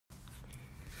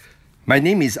My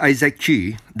name is Isaac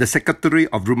Chi, the Secretary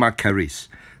of Rumah, Charis.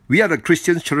 We are a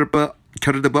Christian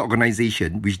charitable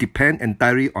organization which depend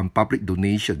entirely on public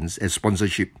donations and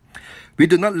sponsorship. We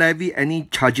do not levy any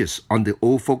charges on the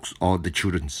old folks or the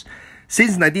children.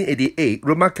 Since 1988,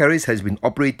 Rumah Charis has been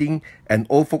operating an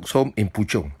old folks home in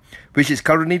Puchong, which is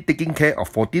currently taking care of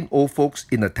 14 old folks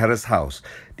in a terrace house.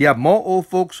 There are more old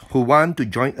folks who want to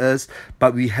join us,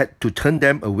 but we had to turn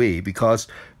them away because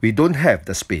we don't have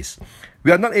the space.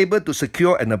 We are not able to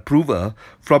secure an approval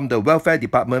from the welfare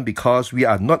department because we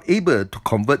are not able to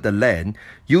convert the land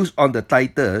used on the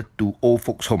title to old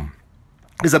folks home.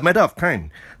 It's a matter of time.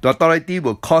 The authority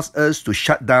will cause us to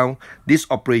shut down this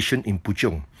operation in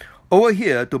Puchong. Over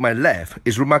here to my left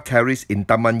is Rumah Charis in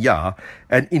Taman Yar,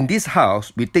 and in this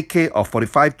house, we take care of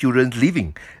 45 children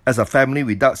living as a family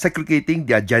without segregating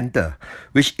their gender,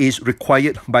 which is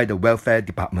required by the welfare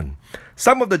department.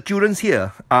 Some of the children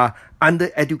here are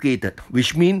undereducated,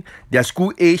 which means their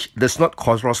school age does not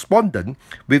correspond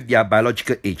with their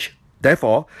biological age.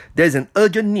 Therefore, there is an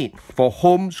urgent need for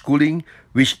homeschooling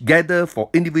which gather for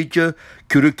individual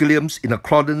curriculums in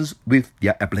accordance with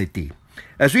their ability.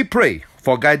 As we pray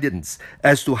for guidance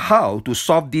as to how to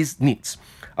solve these needs,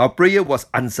 our prayer was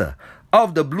answered. Out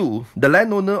of the blue, the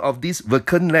landowner of this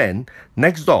vacant land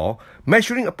next door,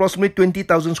 measuring approximately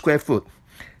 20,000 square foot,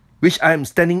 which I am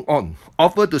standing on,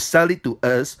 offered to sell it to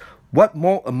us. What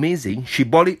more amazing, she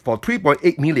bought it for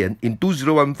 3.8 million in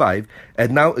 2015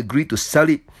 and now agreed to sell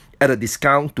it at a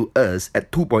discount to us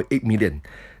at 2.8 million.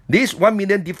 This 1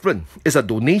 million difference is a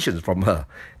donation from her.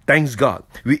 Thanks God,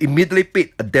 we immediately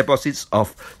paid a deposit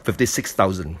of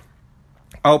 56,000.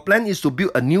 Our plan is to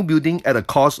build a new building at a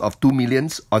cost of 2 million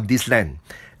on this land.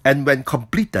 And when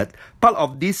completed, part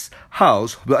of this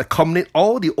house will accommodate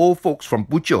all the old folks from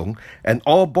Puchong and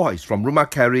all boys from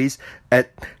Rumah Charis,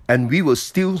 and we will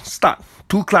still start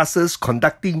 2 classes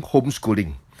conducting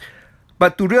homeschooling.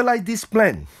 But to realize this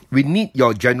plan, we need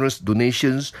your generous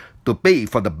donations to pay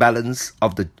for the balance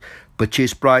of the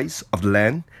purchase price of the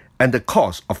land and the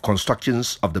cost of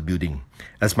constructions of the building.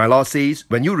 As my Lord says,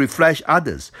 when you refresh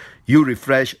others, you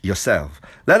refresh yourself.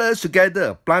 Let us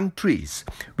together plant trees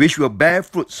which will bear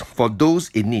fruits for those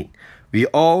in need. We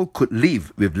all could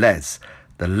live with less.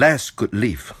 The less could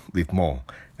live with more.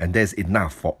 And there's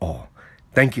enough for all.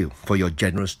 Thank you for your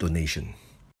generous donation.